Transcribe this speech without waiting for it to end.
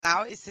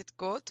Now is it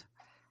good?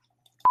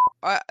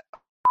 Uh,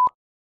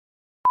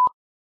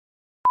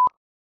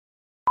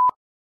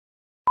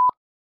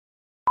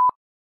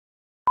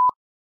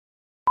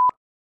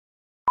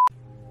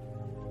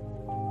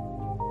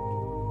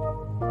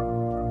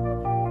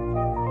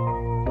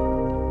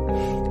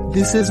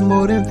 This is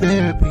More Than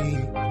Therapy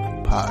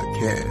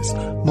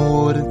podcast.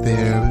 More Than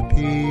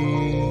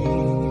Therapy.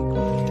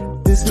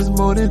 This is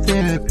More Than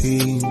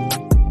Therapy.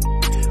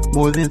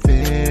 More Than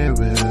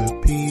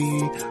Therapy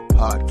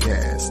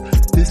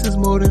podcast. This is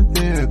More Than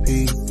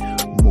Therapy.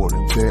 More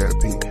Than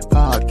Therapy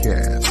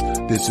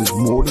podcast. This is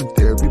More Than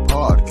Therapy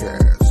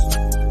podcast.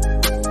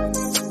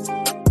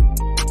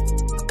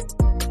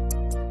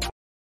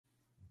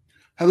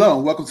 Hello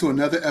and welcome to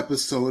another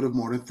episode of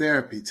More Than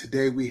Therapy.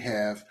 Today we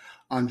have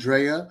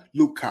Andrea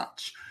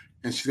Lukács,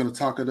 and she's going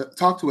to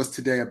talk to us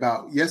today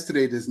about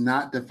yesterday does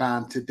not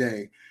define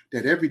today,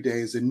 that every day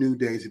is a new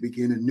day to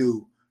begin a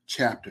new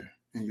chapter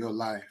in your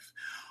life.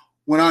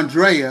 When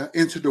Andrea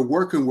entered the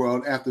working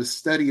world after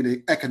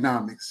studying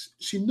economics,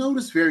 she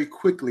noticed very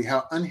quickly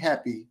how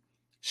unhappy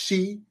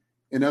she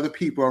and other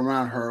people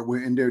around her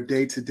were in their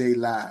day-to-day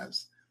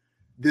lives.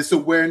 This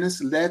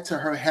awareness led to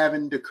her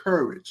having the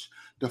courage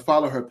to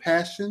follow her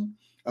passion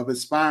of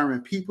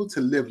inspiring people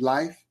to live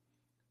life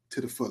to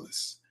the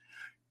fullest.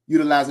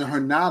 Utilizing her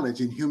knowledge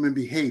in human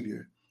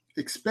behavior,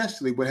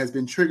 especially what has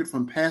been triggered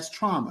from past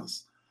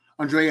traumas,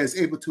 Andrea is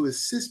able to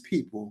assist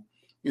people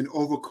in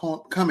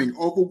overcoming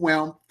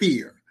overwhelmed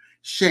fear,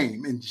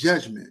 shame, and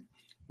judgment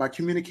by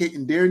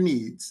communicating their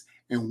needs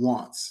and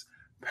wants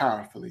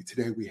powerfully.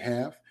 Today we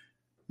have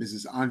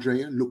Mrs.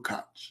 Andrea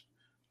Lukács.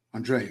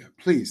 Andrea,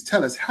 please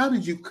tell us, how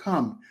did you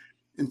come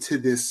into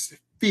this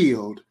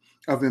field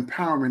of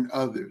empowering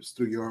others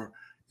through your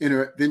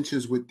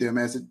interventions with them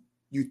as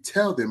you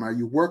tell them or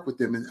you work with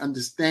them and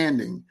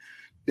understanding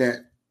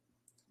that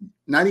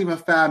not even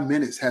 5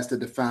 minutes has to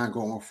define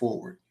going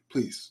forward?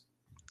 Please.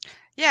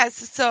 Yes,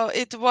 so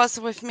it was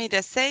with me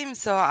the same.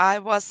 So I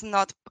was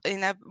not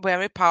in a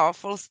very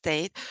powerful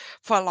state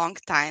for a long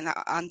time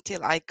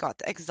until I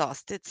got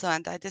exhausted. So,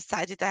 and I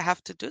decided I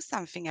have to do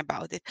something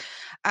about it.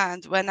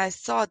 And when I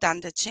saw then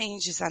the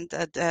changes and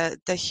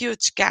the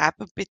huge gap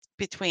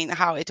between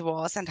how it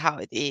was and how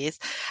it is,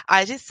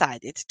 I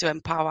decided to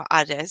empower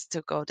others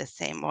to go the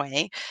same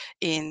way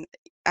in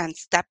and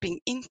stepping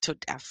into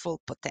their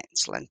full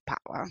potential and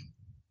power.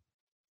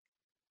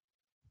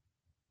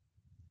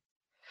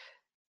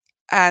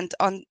 And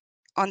on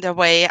the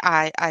way,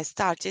 I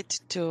started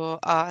to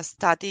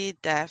study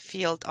the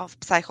field of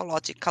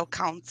psychological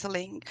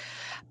counseling,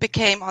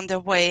 became on the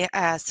way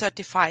a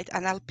certified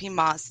NLP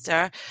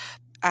master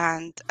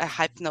and a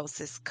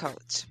hypnosis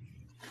coach.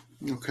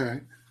 Okay.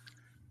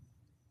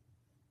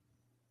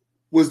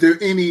 Was there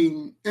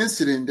any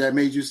incident that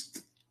made you,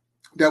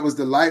 that was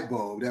the light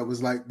bulb, that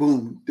was like,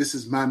 boom, this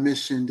is my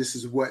mission, this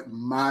is what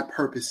my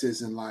purpose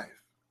is in life?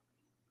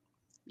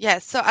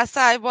 Yes, so as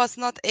I was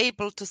not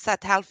able to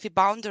set healthy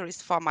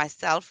boundaries for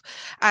myself,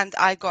 and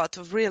I got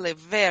really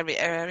very,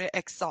 very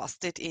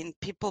exhausted in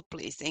people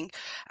pleasing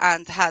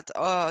and had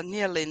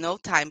nearly no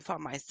time for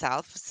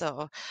myself.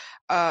 So,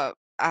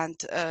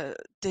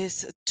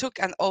 this took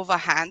an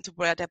overhand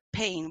where the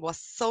pain was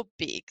so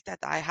big that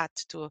I had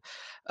to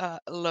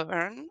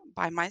learn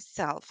by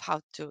myself how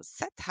to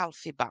set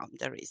healthy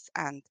boundaries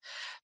and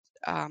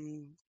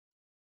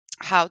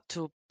how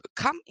to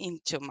come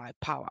into my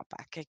power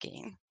back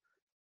again.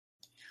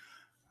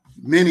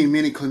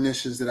 Many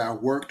clinicians that I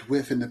worked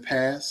with in the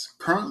past,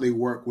 currently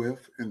work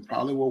with, and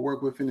probably will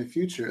work with in the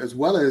future, as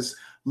well as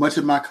much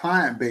of my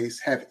client base,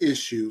 have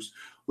issues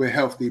with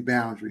healthy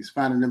boundaries,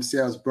 finding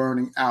themselves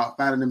burning out,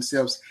 finding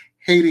themselves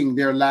hating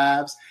their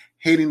lives,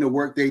 hating the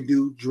work they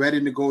do,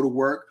 dreading to go to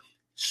work,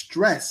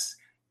 stress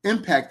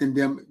impacting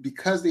them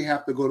because they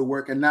have to go to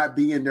work and not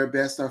being their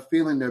best or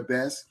feeling their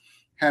best,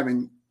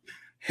 having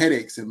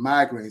headaches and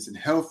migraines and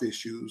health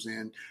issues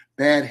and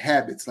bad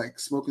habits like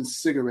smoking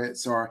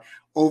cigarettes or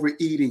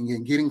overeating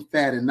and getting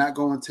fat and not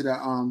going to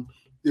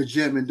the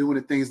gym and doing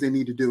the things they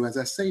need to do. As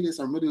I say this,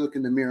 I'm really looking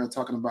in the mirror and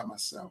talking about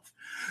myself.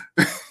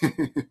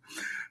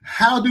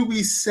 How do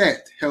we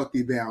set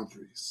healthy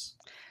boundaries?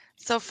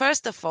 So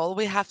first of all,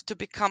 we have to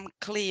become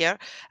clear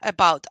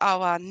about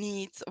our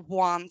needs,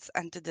 wants,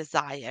 and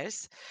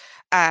desires.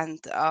 And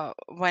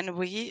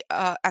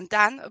and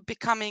then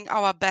becoming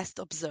our best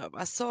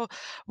observer. So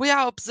we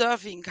are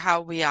observing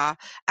how we are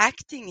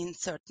acting in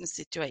certain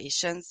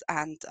situations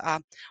and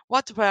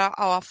what were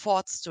our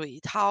thoughts to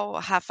it, how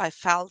have I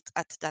felt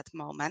at that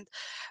moment,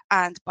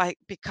 and by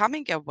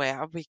becoming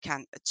aware we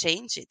can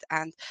change it.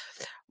 And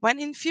when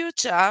in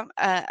future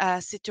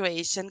a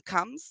situation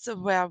comes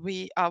where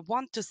we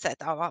want to set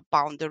our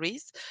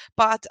boundaries,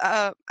 but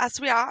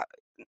as we are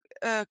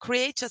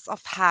creatures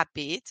of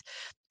habit,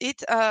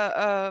 it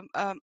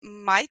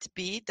might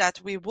be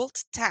that we would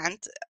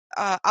tend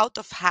out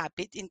of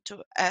habit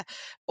into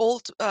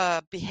old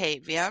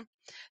behavior.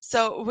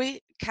 So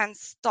we can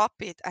stop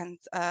it and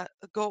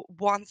go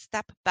one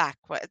step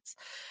backwards.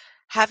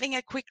 having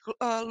a quick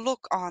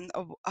look on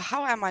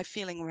how am I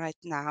feeling right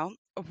now?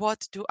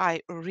 What do I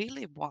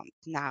really want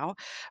now?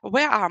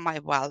 Where are my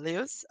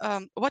values?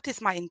 What is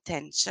my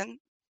intention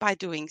by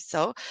doing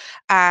so?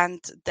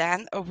 And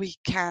then we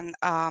can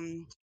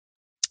um,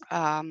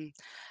 um,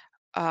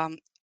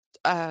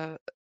 uh,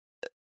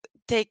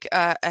 take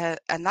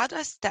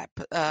another step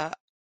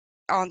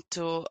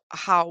onto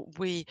how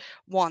we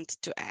want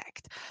to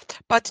act.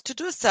 But to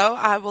do so,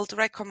 I would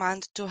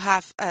recommend to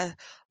have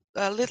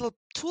a little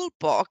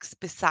toolbox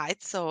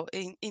beside, so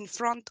in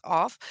front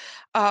of,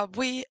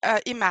 we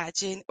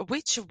imagine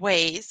which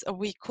ways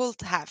we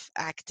could have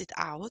acted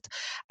out,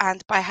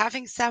 and by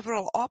having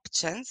several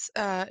options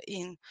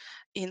in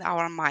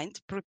our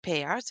mind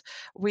prepared,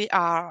 we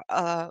are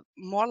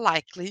more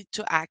likely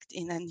to act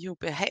in a new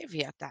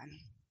behavior then.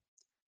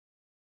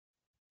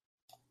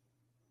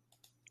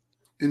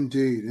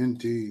 Indeed,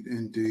 indeed,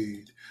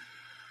 indeed.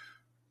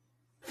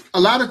 A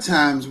lot of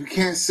times we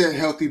can't set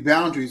healthy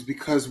boundaries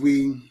because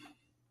we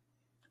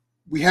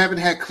haven't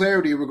had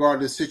clarity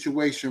regarding the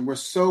situation. We're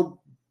so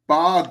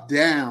bogged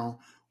down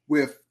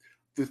with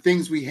the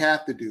things we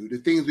have to do, the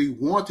things we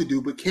want to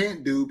do but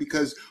can't do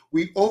because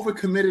we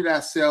overcommitted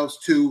ourselves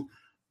to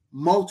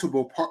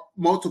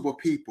multiple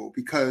people.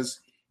 Because,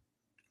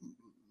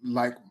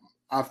 like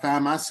I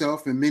found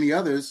myself and many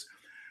others,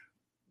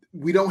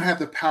 we don't have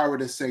the power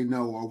to say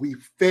no, or we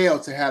fail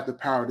to have the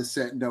power to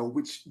say no,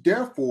 which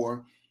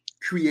therefore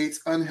creates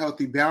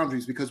unhealthy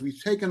boundaries because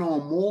we've taken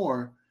on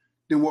more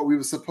than what we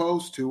were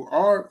supposed to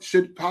or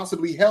should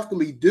possibly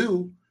healthily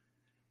do.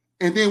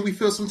 And then we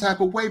feel some type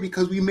of way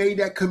because we made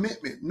that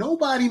commitment.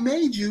 Nobody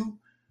made you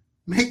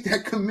make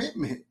that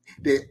commitment.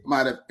 They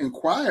might have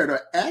inquired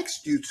or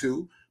asked you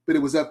to, but it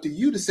was up to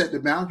you to set the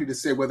boundary to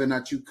say whether or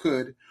not you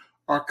could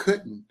or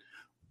couldn't.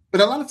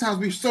 But a lot of times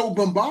we're so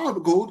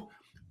bombarded,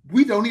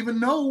 we don't even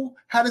know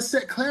how to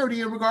set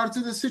clarity in regard to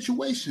the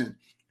situation.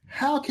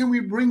 How can we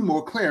bring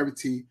more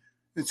clarity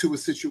into a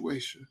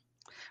situation?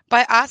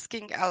 By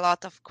asking a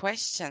lot of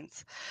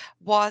questions.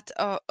 What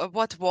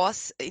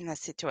was in a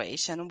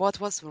situation? What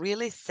was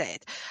really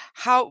said?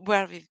 How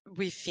were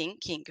we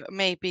thinking?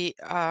 Maybe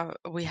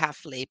we have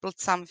labeled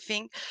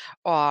something,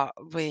 or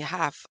we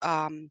have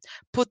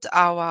put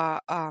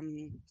our uh,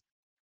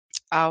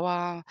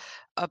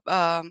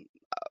 um,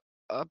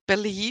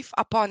 belief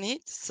upon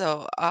it.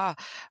 So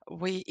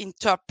we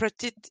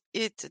interpreted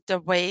it the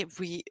way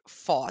we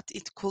thought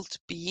it could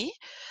be.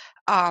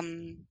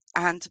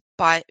 And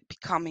by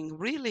becoming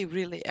really,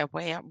 really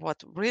aware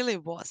what really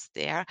was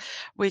there,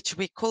 which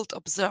we could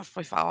observe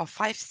with our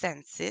five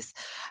senses,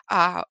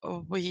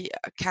 we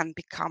can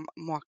become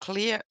more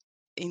clear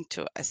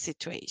into a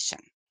situation.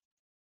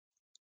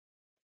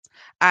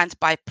 And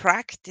by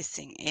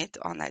practicing it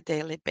on a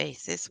daily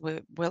basis, we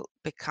will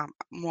become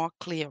more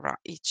clearer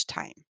each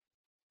time.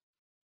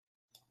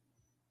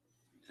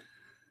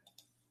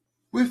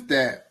 With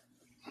that,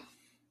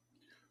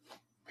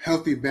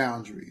 healthy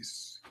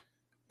boundaries.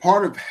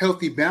 Part of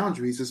healthy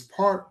boundaries is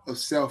part of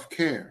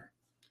self-care.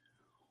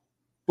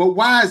 But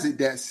why is it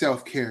that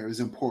self-care is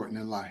important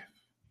in life?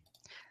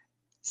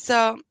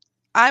 So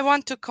I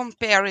want to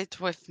compare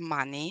it with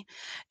money.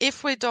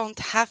 If we don't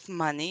have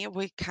money,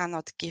 we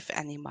cannot give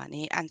any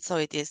money. And so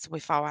it is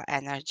with our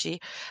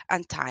energy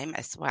and time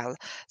as well.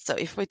 So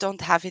if we don't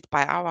have it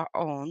by our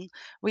own,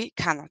 we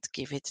cannot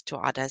give it to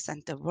others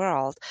and the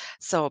world.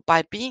 So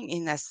by being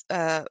in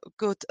a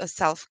good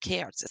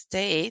self-care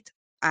state,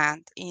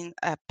 and in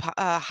a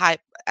high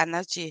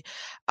energy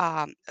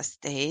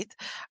state,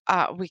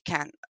 we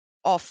can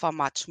offer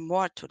much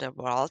more to the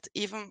world.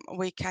 Even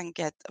we can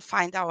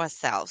find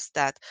ourselves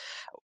that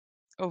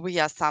we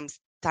are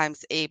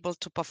sometimes able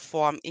to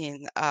perform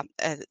in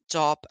a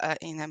job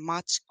in a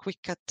much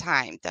quicker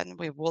time than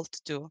we would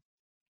do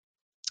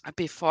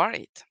before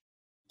it.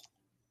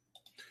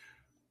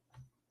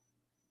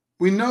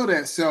 We know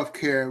that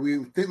self-care,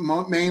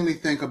 mainly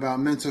think about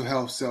mental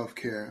health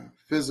self-care,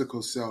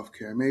 physical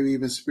self-care, maybe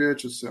even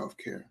spiritual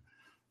self-care.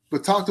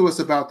 But talk to us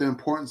about the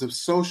importance of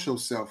social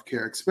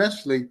self-care,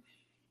 especially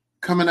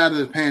coming out of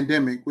the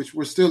pandemic, which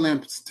we're still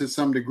in to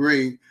some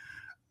degree.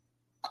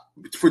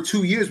 For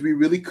 2 years, we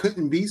really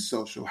couldn't be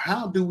social.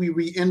 How do we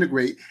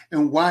reintegrate,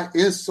 and why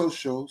is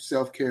social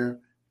self-care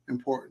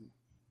important?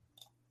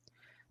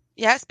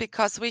 Yes,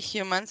 because we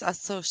humans are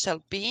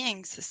social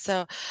beings,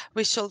 so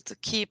we should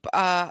keep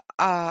up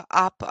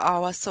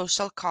our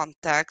social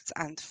contacts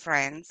and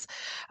friends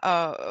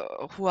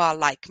who are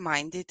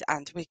like-minded,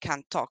 and we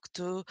can talk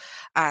to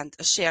and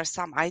share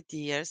some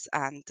ideas,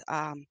 and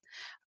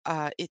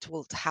it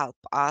will help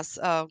us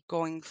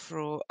going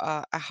through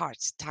a hard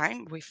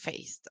time we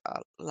faced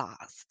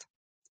last.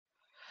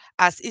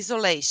 As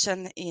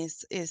isolation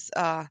is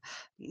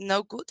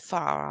no good for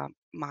our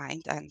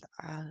mind and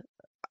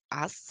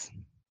us.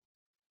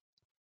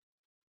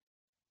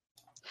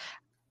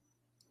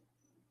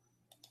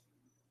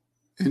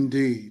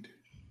 Indeed.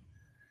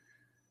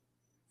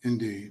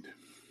 Indeed.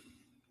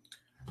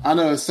 I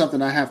know it's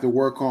something I have to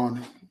work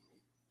on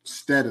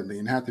steadily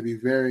and have to be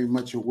very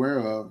much aware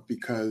of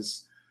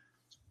because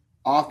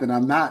often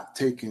I'm not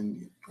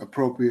taking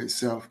appropriate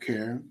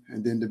self-care,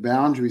 and then the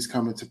boundaries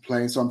come into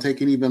play. So I'm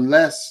taking even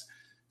less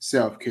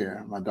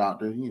self-care. My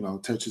doctor,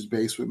 touches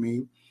base with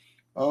me.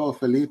 Oh,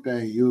 Felipe,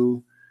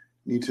 you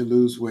need to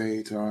lose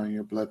weight, or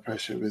your blood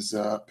pressure is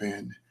up,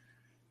 and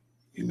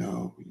you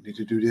need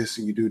to do this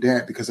and you do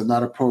that, because I'm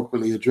not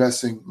appropriately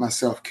addressing my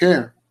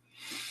self-care.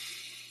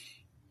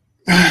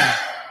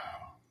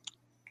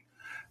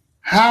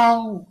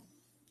 How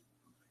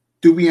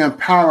do we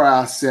empower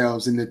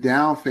ourselves in the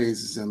down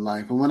phases in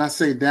life? And when I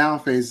say down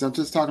phases, I'm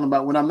just talking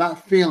about when I'm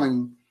not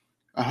feeling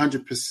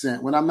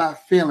 100%, when I'm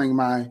not feeling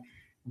my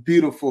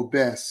beautiful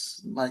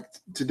best. Like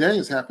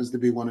today happens to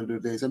be one of the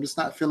days. I'm just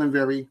not feeling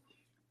very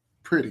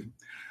pretty.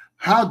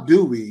 How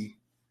do we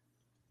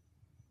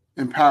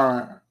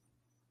empower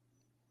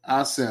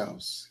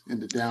ourselves in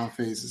the down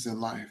phases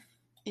in life?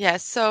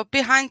 Yes, so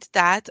behind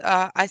that,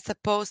 I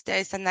suppose there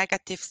is a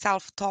negative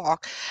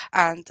self-talk,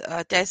 and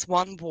there's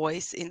one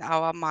voice in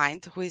our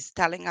mind who is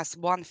telling us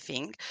one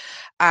thing,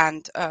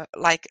 and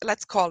like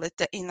let's call it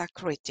the inner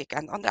critic.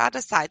 And on the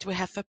other side, we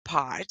have a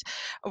part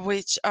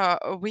which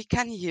we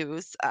can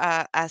use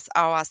as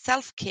our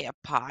self-care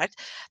part.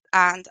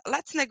 And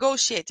let's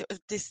negotiate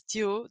these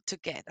two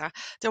together.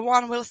 The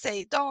one will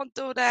say, "Don't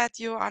do that.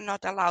 You are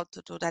not allowed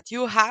to do that.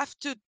 You have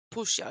to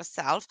push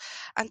yourself,"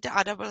 and the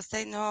other will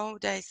say, "No,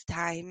 there is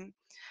time."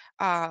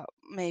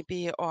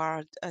 Maybe,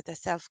 or the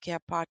self-care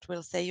part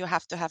will say, "You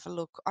have to have a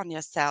look on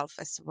yourself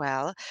as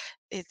well.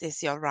 It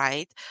is your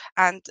right."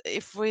 And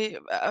if we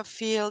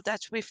feel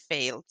that we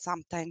failed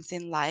sometimes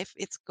in life,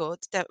 it's good.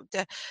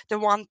 The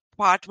one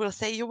part will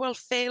say, "You will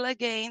fail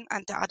again,"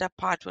 and the other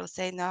part will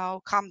say,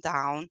 "No, calm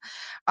down.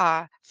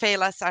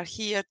 Failures are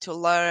here to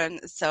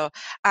learn." So,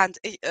 and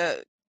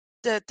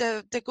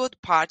the good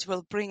part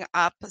will bring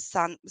up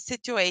some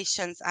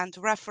situations and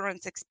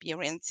reference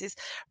experiences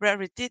where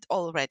we did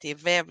already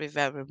very,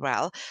 very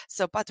well.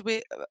 So, but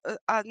we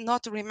are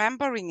not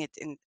remembering it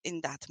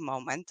in that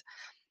moment.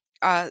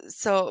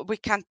 So we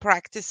can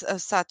practice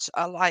such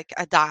like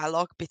a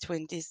dialogue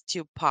between these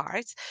two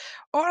parts,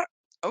 or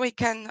we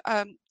can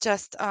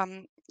just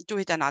do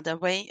it another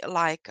way,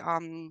 like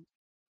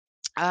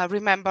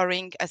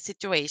remembering a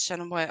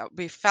situation where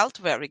we felt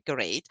very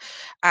great,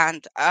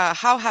 and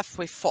how have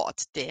we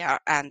fought there,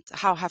 and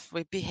how have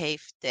we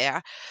behaved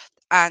there,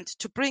 and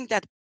to bring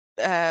that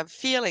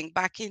feeling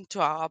back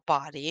into our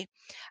body,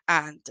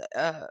 and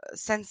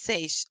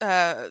sensation.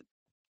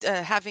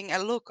 Having a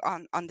look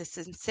on the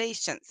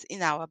sensations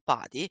in our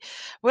body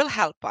will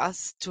help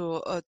us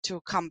to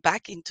come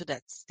back into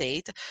that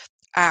state,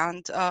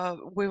 and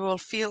we will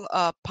feel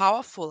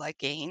powerful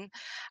again,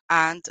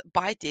 and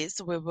by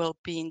this we will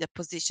be in the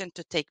position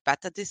to take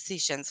better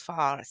decisions for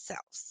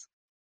ourselves.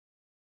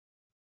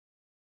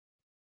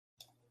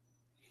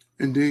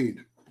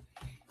 Indeed.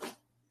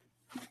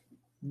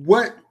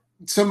 What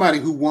somebody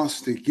who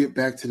wants to get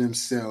back to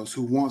themselves,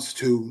 who wants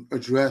to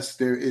address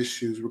their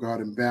issues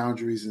regarding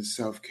boundaries and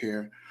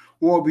self-care,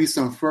 what would be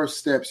some first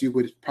steps you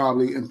would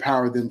probably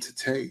empower them to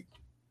take?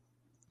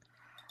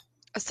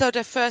 So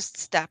the first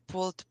step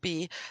would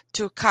be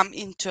to come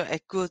into a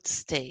good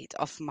state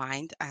of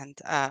mind, and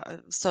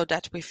so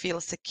that we feel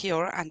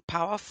secure and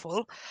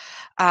powerful,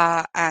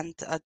 and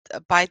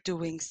by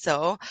doing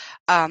so,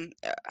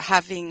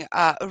 having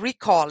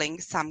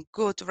recalling some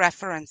good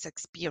reference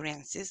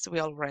experiences we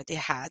already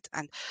had,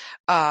 and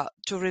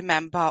to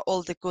remember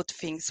all the good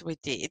things we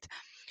did,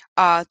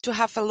 to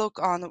have a look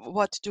on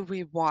what do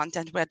we want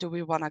and where do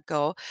we want to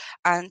go,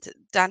 and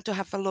then to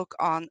have a look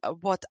on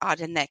what are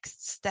the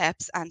next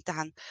steps, and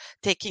then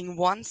taking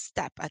one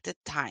step at a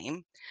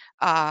time,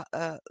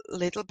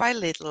 little by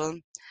little,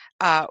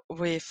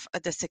 with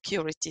the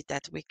security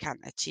that we can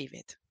achieve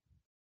it.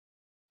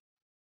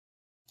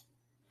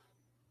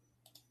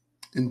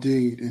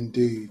 Indeed,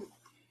 indeed.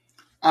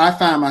 I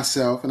find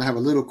myself, and I have a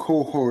little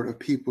cohort of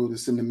people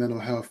that's in the mental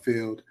health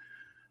field.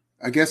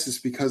 I guess it's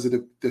because of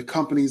the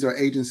companies or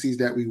agencies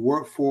that we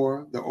work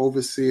for, the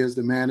overseers,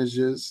 the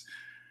managers.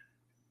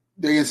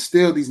 They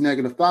instill these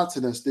negative thoughts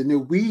in us.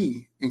 Then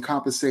we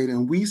incompensate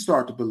and we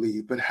start to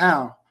believe. But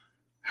how?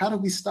 How do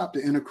we stop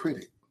the inner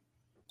critic?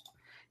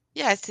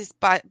 Yes, it's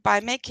by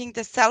making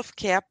the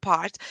self-care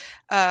part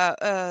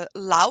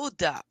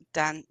louder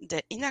than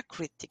the inner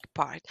critic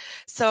part.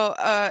 So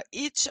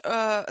each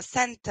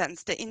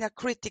sentence the inner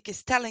critic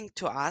is telling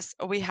to us,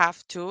 we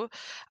have to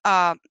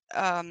uh,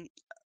 um,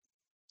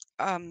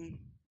 um,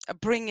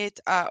 bring it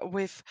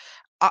with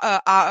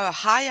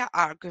higher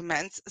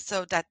arguments,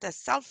 so that the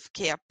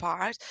self-care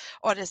part,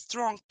 or the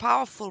strong,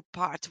 powerful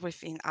part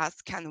within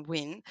us, can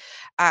win,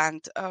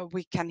 and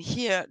we can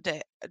hear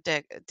the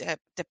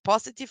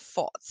positive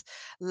thoughts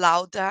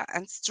louder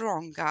and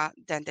stronger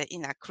than the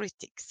inner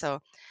critic. So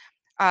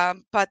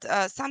but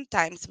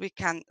sometimes we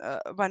can,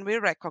 when we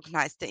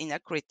recognize the inner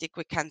critic,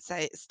 we can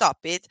say, "Stop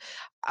it.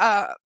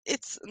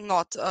 It's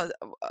not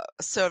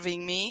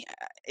serving me.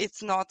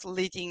 It's not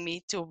leading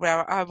me to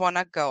where I want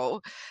to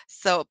go.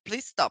 So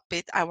please stop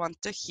it. I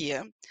want to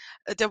hear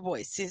the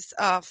voices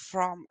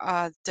from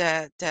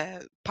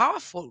the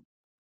powerful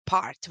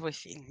part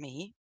within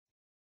me."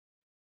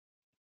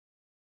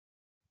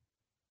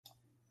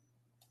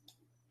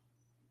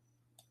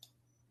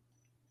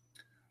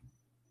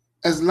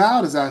 As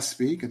loud as I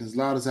speak and as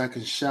loud as I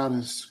can shout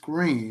and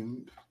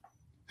scream,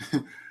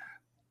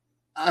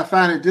 I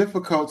find it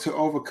difficult to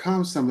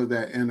overcome some of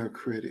that inner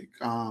critic.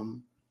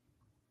 But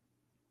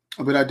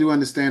I do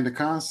understand the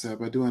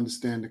concept. I do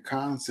understand the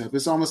concept.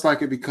 It's almost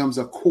like it becomes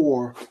a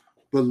core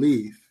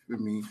belief. I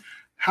mean,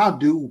 how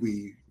do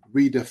we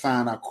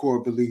redefine our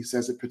core beliefs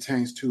as it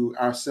pertains to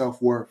our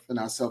self-worth and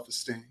our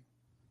self-esteem?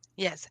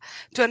 Yes,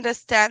 to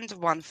understand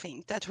one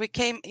thing, that we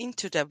came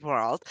into the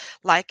world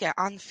like an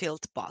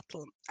unfilled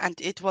bottle, and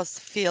it was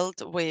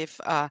filled with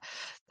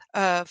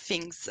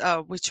things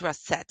which were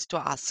said to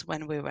us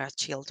when we were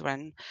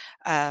children,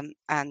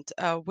 and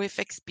with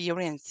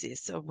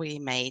experiences we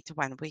made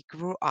when we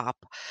grew up.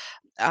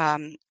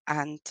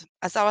 And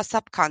as our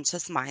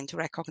subconscious mind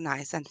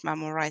recognize and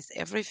memorize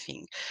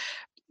everything,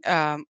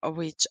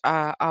 which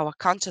our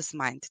conscious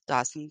mind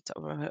doesn't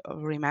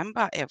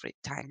remember every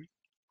time.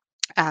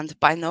 And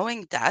by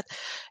knowing that,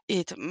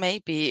 it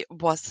maybe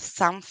was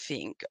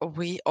something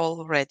we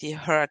already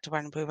heard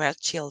when we were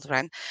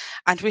children,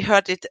 and we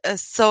heard it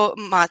so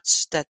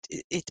much that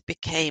it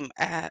became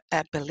a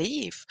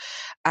belief,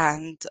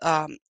 and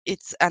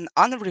it's an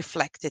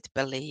unreflected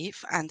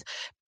belief. And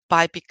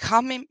by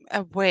becoming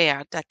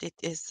aware that it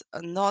is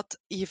not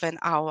even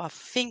our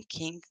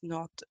thinking,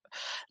 not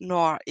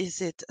nor is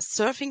it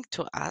serving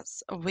to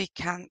us, we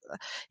can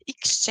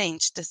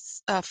exchange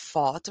this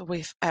thought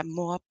with a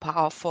more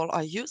powerful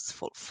or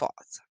useful thought.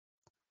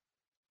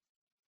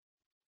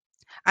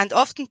 And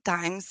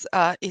oftentimes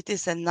it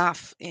is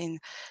enough in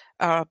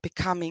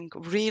becoming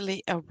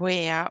really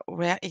aware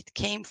where it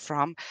came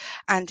from,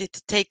 and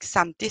it takes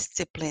some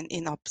discipline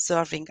in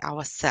observing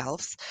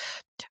ourselves,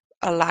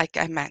 like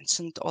I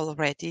mentioned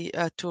already,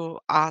 to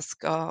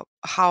ask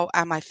how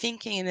am I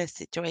thinking in a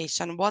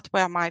situation, what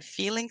were my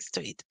feelings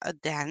to it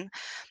then,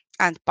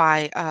 and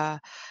by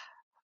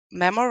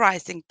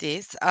memorizing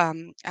this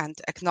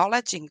and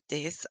acknowledging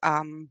this,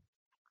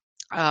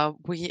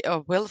 we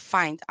will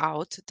find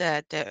out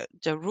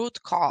the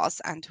root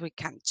cause, and we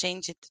can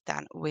change it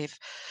then with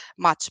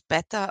much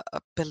better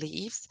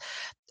beliefs.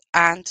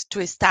 And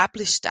to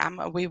establish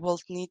them, we will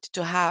need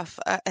to have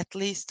at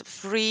least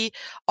 3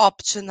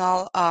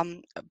 optional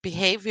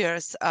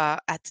behaviors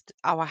at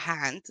our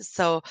hand,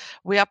 so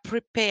we are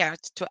prepared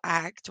to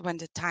act when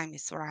the time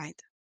is right.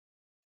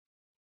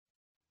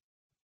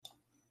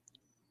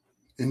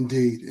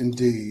 Indeed,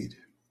 indeed.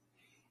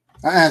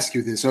 I ask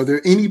you this: are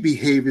there any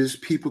behaviors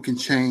people can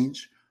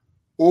change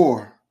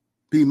or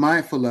be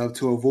mindful of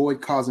to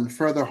avoid causing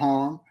further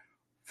harm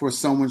for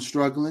someone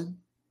struggling?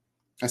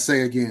 I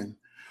say again,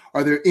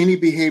 are there any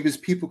behaviors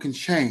people can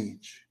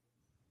change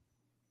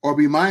or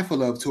be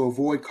mindful of to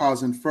avoid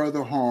causing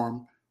further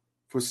harm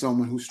for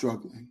someone who's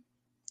struggling?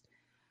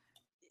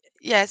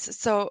 Yes,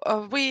 so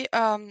we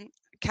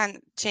can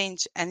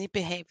change any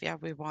behavior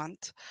we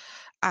want,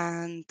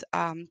 and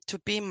to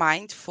be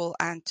mindful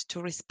and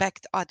to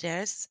respect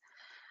others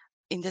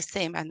in the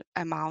same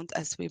amount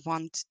as we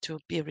want to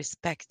be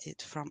respected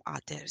from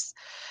others.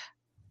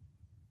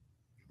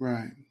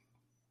 Right.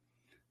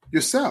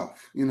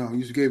 Yourself,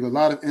 you gave a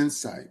lot of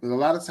insight, but a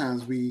lot of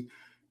times we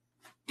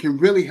can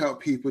really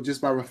help people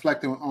just by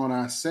reflecting on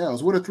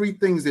ourselves. What are 3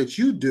 things that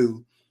you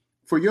do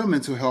for your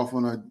mental health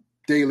on a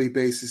daily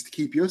basis to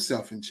keep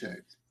yourself in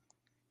check?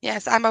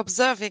 Yes, I'm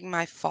observing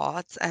my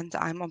thoughts, and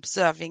I'm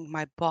observing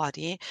my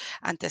body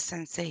and the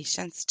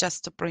sensations,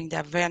 just to bring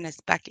the awareness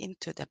back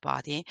into the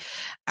body.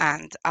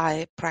 And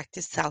I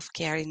practice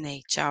self-care in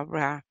nature,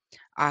 where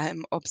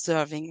I'm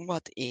observing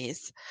what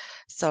is.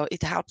 So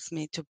it helps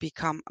me to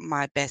become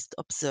my best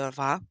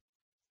observer.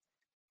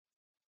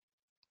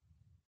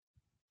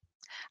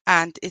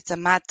 And it's a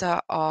matter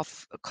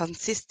of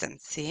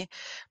consistency,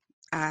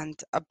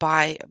 and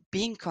by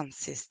being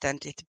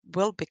consistent, it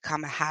will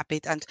become a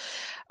habit, and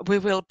we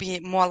will be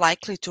more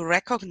likely to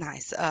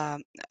recognize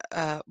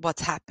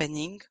what's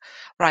happening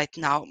right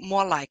now,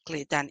 more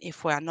likely than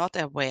if we are not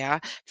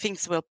aware.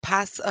 Things will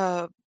pass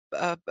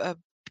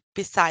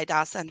beside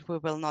us, and we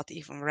will not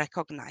even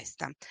recognize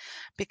them,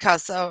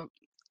 because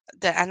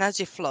the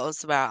energy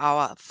flows where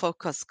our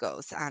focus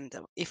goes. And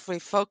if we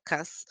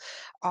focus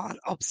on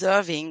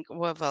observing,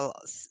 we will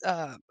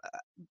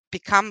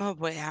become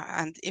aware.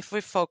 And if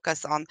we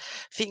focus on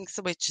things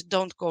which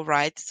don't go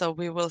right, so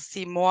we will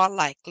see more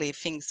likely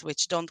things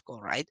which don't go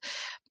right.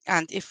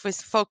 And if we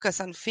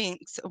focus on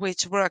things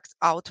which worked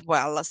out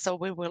well, so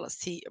we will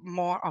see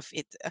more of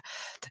it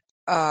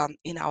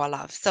in our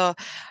life. So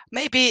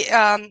maybe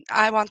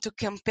I want to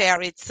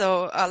compare it.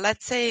 So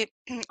let's say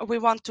we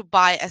want to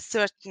buy a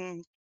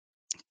certain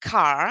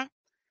car.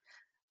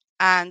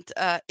 And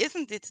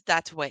isn't it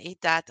that way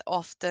that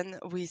often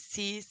we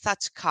see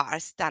such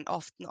cars then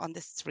often on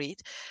the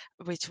street,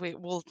 which we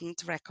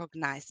wouldn't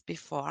recognize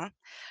before?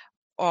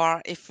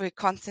 Or if we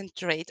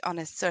concentrate on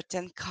a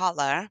certain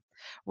color,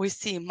 we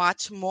see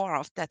much more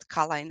of that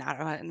color in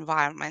our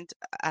environment,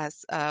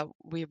 as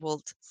we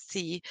would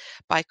see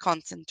by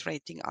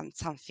concentrating on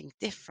something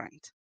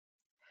different.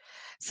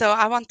 So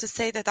I want to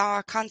say that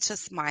our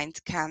conscious mind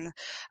can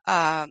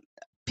uh,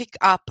 pick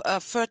up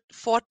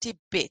 40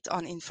 bit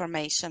on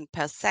information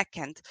per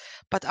second,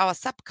 but our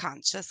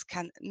subconscious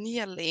can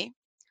nearly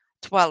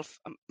 12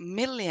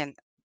 million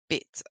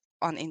bit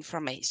on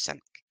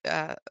information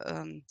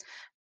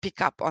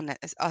pick up on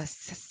a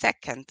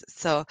second.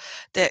 So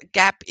the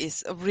gap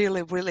is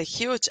really, really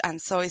huge.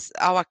 And so is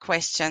our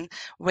question,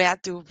 where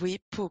do we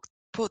put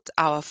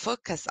our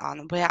focus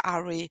on? Where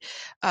are we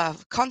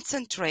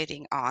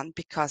concentrating on?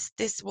 Because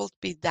this will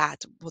be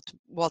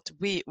what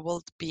we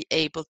will be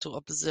able to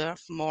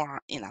observe more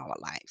in our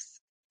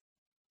lives.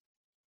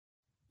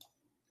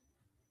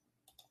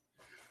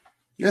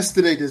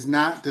 Yesterday does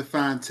not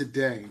define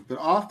today, but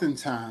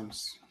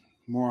oftentimes,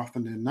 more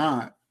often than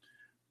not,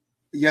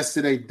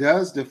 yesterday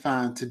does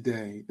define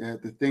today.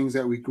 That the things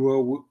that we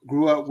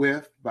grew up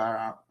with,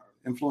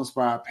 influenced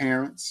by our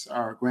parents,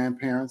 our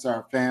grandparents,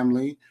 our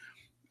family,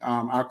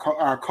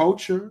 our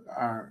culture,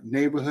 our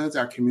neighborhoods,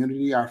 our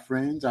community, our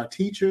friends, our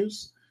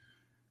teachers.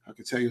 I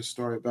could tell you a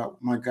story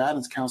about my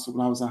guidance counselor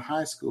when I was in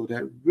high school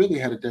that really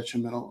had a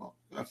detrimental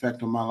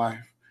effect on my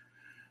life.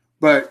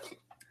 But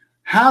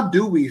how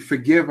do we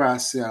forgive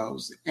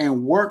ourselves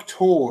and work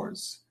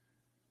towards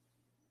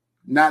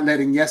not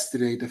letting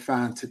yesterday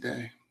define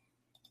today?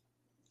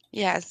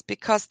 Yes,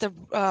 because the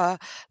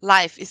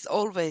life is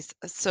always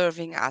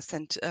serving us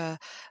and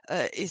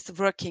is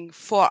working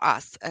for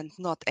us and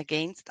not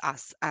against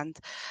us. And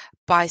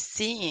by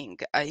seeing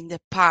in the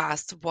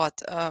past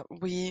what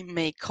we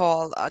may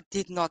call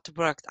did not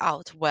work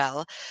out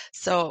well,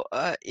 so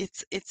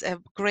it's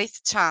a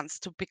great chance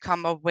to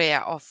become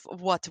aware of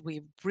what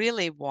we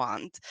really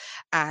want,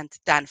 and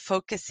then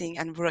focusing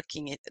and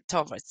working it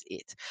towards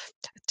it,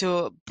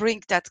 to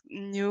bring that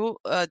new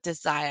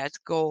desired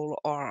goal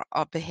or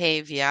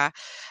behavior,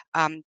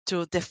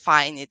 to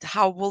define it.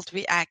 How would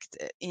we act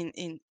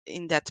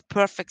in that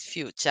perfect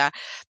future,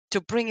 to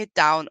bring it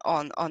down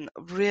on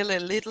really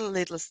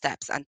little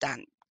steps, and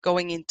then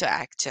going into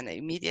action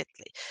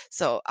immediately.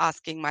 So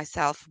asking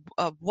myself,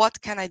 what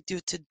can I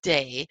do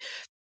today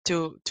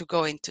to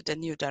go into the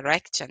new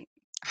direction?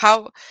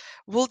 How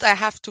would I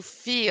have to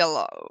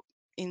feel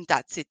in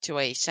that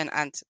situation,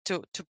 and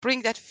to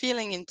bring that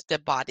feeling into the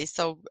body,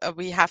 so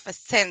we have a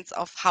sense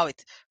of how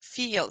it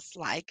feels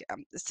like,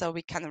 so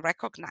we can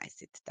recognize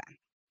it then.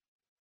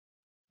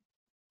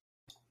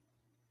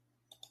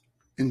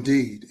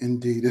 Indeed,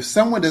 indeed. If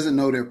someone doesn't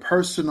know their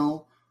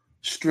personal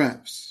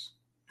strengths,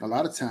 a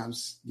lot of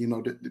times,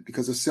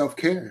 because of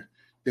self-care,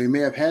 they may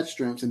have had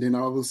strengths and then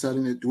all of a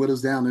sudden it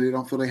dwindles down and they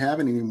don't feel they have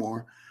any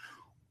anymore.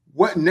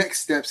 What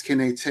next steps can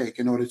they take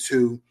in order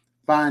to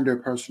find their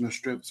personal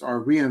strengths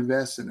or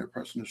reinvest in their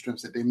personal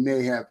strengths that they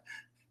may have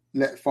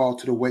let fall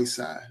to the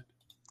wayside?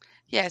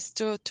 Yes,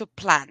 to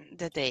plan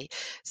the day.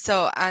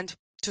 So, and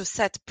to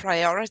set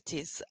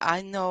priorities.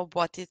 I know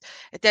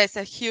there's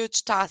a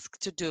huge task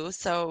to do,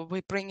 so we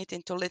bring it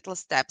into little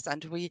steps,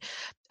 and we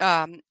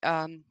um,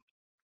 um,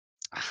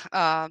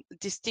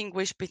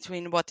 distinguish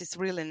between what is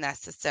really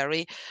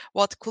necessary,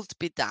 what could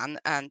be done,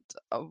 and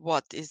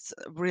what is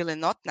really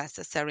not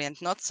necessary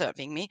and not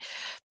serving me.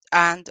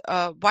 And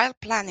while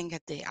planning a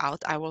day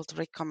out, I would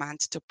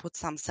recommend to put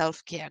some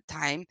self-care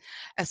time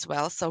as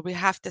well. So we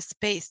have the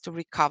space to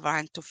recover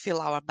and to fill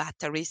our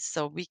batteries,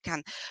 so we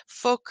can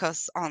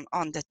focus on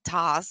the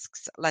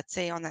tasks, let's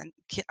say on a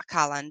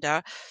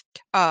calendar,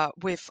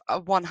 with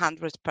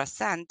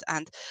 100%.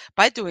 And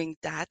by doing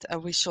that,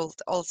 we should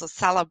also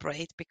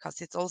celebrate,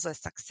 because it's also a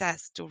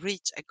success to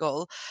reach a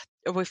goal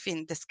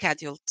within the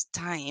scheduled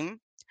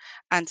time,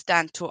 and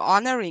then to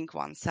honoring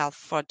oneself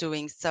for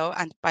doing so.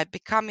 And by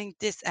becoming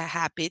this a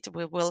habit,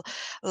 we will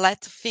let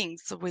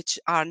things which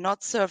are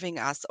not serving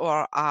us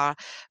or are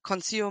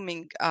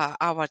consuming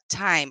our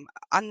time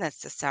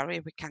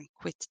unnecessary, we can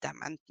quit them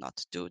and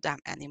not do them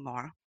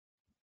anymore.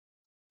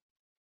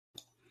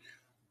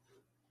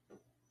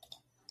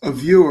 A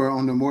viewer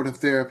on the More Than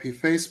Therapy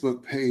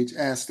Facebook page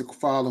asked the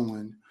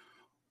following: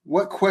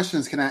 what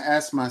questions can I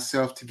ask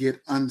myself to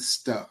get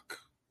unstuck?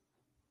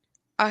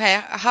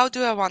 Okay, how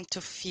do I want to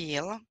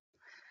feel?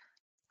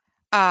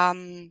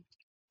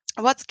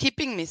 What's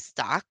keeping me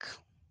stuck?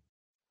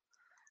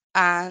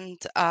 And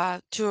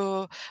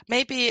to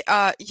maybe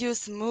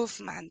use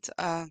movement,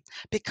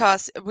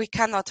 because we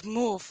cannot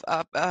move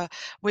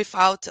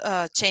without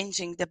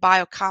changing the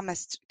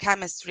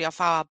biochemistry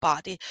of our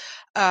body.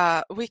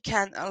 We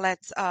can,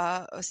 let's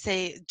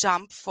say,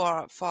 jump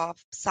for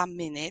some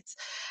minutes,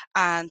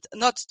 and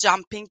not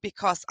jumping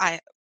because I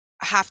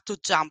have to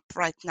jump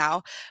right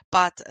now,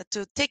 but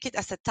to take it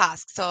as a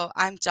task. So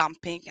I'm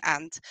jumping,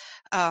 and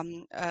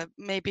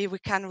maybe we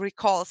can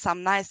recall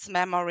some nice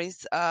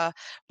memories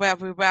where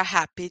we were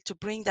happy, to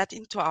bring that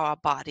into our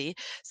body.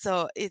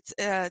 So it's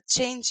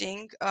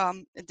changing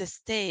the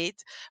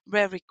state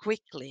very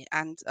quickly.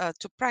 And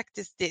to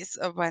practice this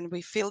when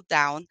we feel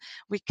down,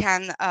 we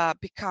can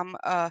become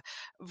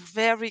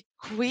very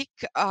quick.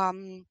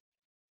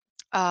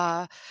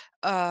 Uh,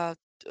 uh,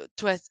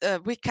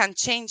 we can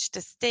change the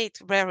state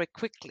very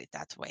quickly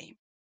that way.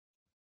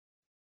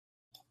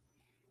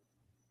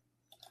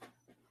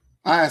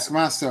 I ask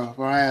myself,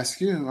 or I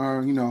ask you,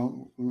 or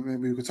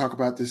maybe we could talk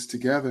about this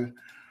together.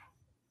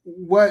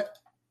 What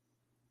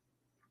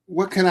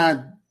can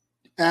I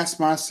ask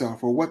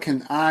myself, or what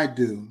can I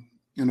do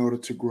in order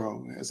to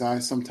grow? As I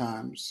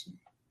sometimes,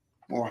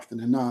 more often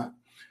than not,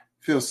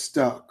 feel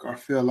stuck or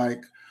feel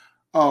like,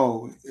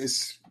 oh,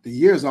 it's the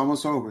year's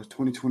almost over,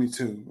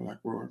 2022. Like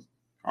we're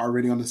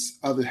already on the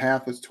other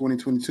half of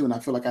 2022, and I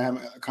feel like I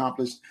haven't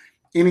accomplished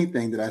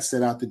anything that I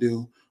set out to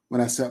do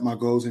when I set my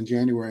goals in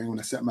January, when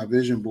I set my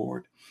vision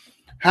board.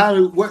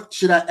 What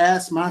should I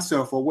ask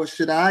myself, or what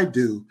should I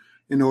do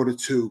in order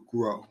to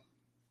grow?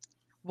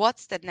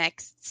 What's the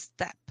next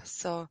step?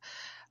 So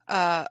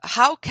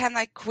how can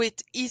I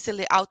quit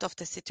easily out of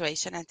the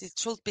situation? And it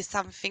should be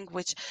something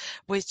which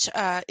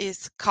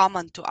is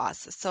common to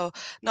us. So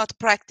not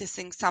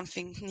practicing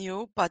something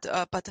new, but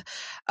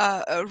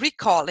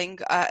recalling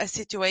a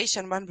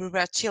situation when we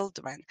were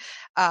children.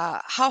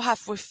 How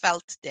have we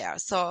felt there?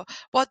 So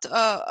what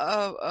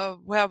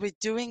were we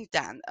doing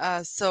then?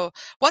 So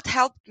what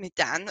helped me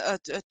then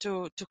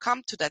to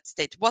come to that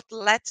state? What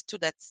led to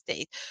that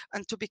state?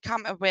 And to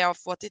become aware of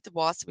what it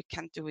was, we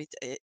can do it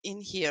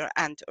in here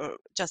and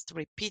just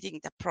repeating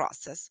the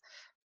process.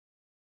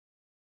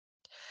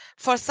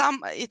 For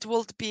some, it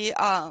would be,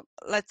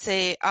 let's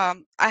say, I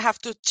have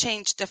to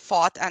change the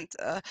thought, and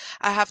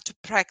I have to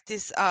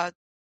practice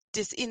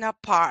this inner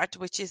part,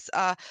 which is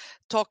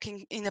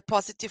talking in a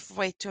positive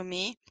way to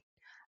me.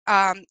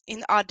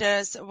 In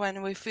others,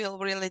 when we feel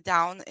really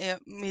down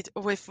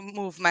with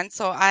movement,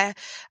 so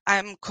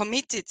I'm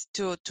committed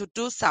to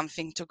do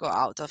something to go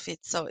out of it.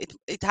 So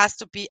it has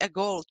to be a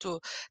goal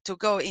to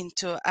go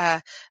into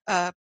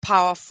a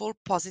powerful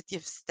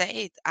positive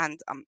state,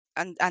 and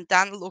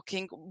then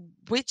looking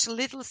which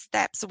little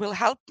steps will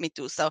help me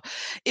do so.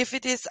 If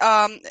it is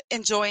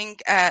enjoying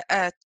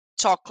a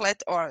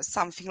chocolate or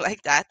something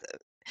like that,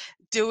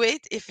 do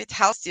it if it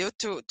helps you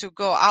to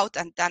go out,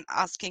 and then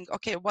asking,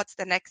 okay, what's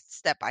the next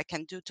step I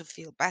can do to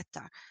feel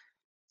better?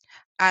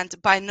 And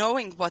by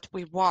knowing what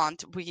we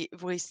want, we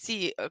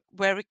see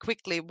very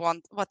quickly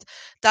what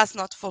does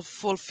not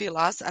fulfill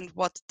us and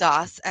what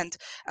does, and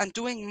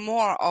doing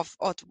more of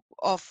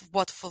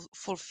what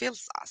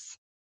fulfills us.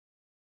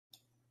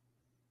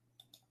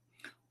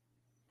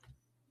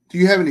 Do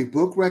you have any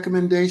book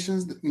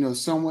recommendations?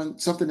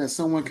 Something that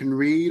someone can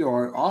read,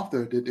 or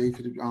author that they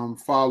could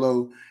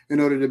follow in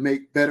order to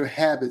make better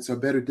habits or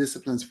better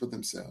disciplines for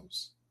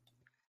themselves?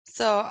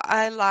 So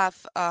I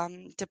love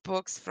the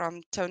books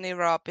from Tony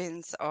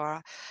Robbins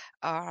or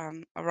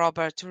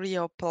Robert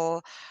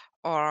Riopel,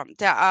 or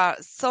there are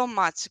so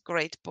much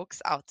great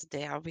books out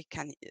there we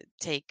can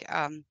take.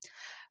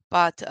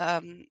 But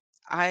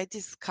I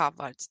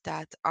discovered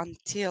that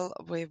until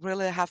we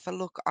really have a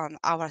look on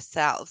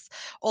ourselves,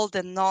 all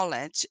the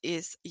knowledge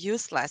is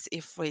useless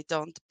if we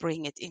don't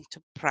bring it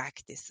into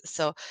practice.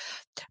 So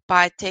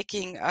by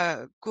taking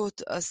good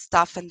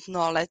stuff and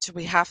knowledge,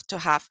 we have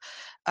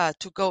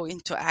to go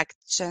into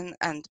action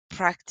and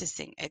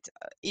practicing it,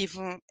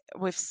 even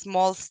with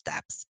small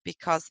steps,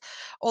 because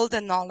all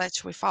the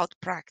knowledge without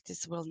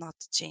practice will not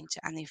change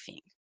anything.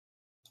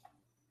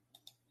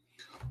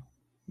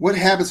 What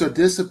habits or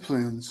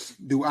disciplines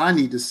do I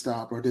need to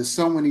stop, or does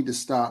someone need to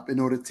stop in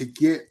order to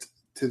get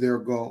to their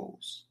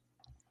goals?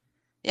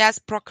 Yes,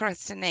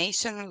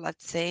 procrastination,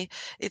 let's say,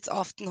 it's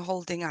often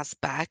holding us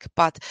back.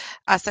 But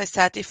as I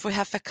said, if we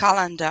have a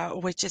calendar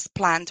which is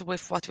planned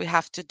with what we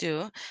have to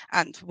do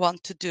and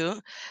want to do,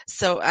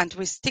 and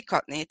we stick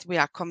on it, we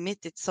are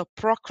committed. So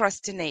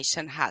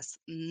procrastination has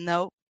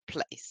no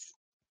place.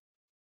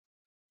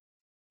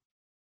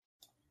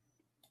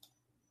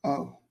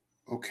 Oh,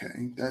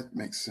 okay, that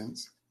makes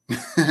sense.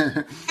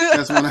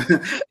 That's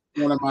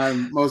one of my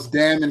most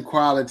damning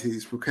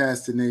qualities,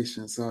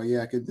 procrastination. So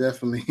yeah, I could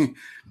definitely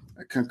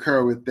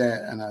concur with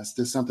that, and it's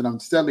just something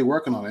I'm steadily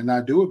working on. And I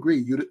do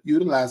agree,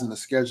 utilizing a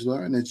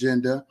scheduler and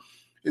agenda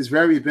is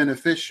very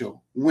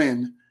beneficial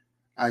when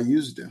I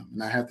use them,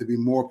 and I have to be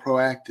more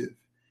proactive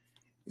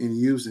in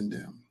using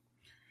them.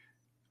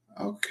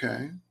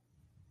 Okay.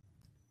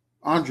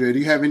 Andrea, do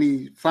you have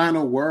any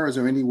final words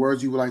or any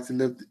words you would like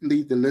to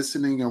leave the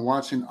listening and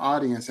watching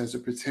audience as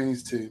it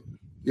pertains to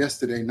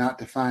yesterday not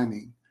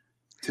defining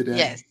today?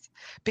 Yes.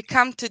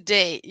 Become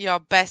today your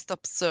best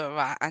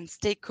observer and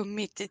stay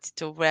committed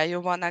to where you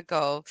want to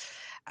go,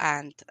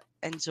 and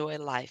enjoy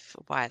life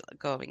while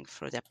going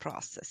through the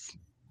process.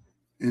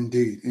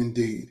 Indeed,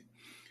 indeed.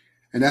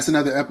 And that's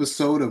another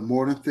episode of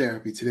More Than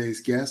Therapy.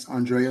 Today's guest,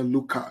 Andrea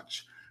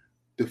Lukács.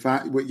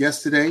 What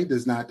yesterday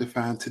does not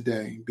define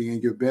today.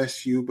 Being your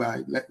best you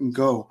by letting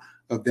go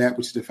of that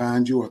which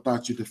defined you or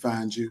thought you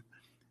defined you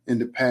in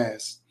the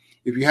past.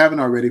 If you haven't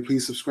already,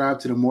 please subscribe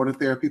to the More Than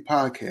Therapy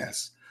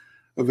podcast,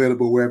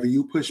 available wherever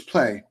you push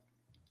play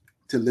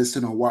to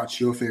listen or watch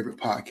your favorite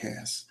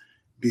podcasts.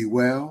 Be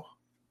well,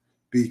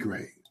 be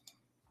great.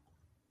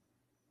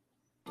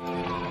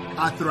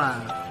 I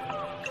thrive.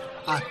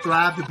 I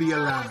thrive to be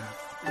alive.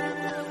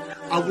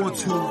 I want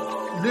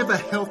to live a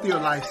healthier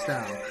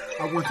lifestyle.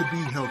 I want to be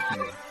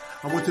healthier.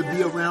 I want to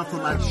be around for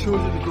my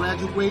children to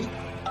graduate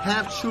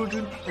have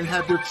children and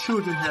have their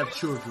children have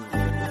children.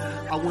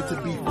 I want to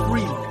be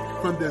free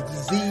from the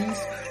disease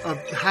of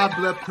high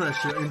blood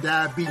pressure and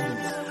diabetes.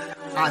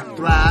 I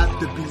thrive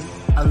to be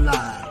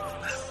alive.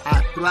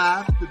 I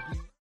thrive to be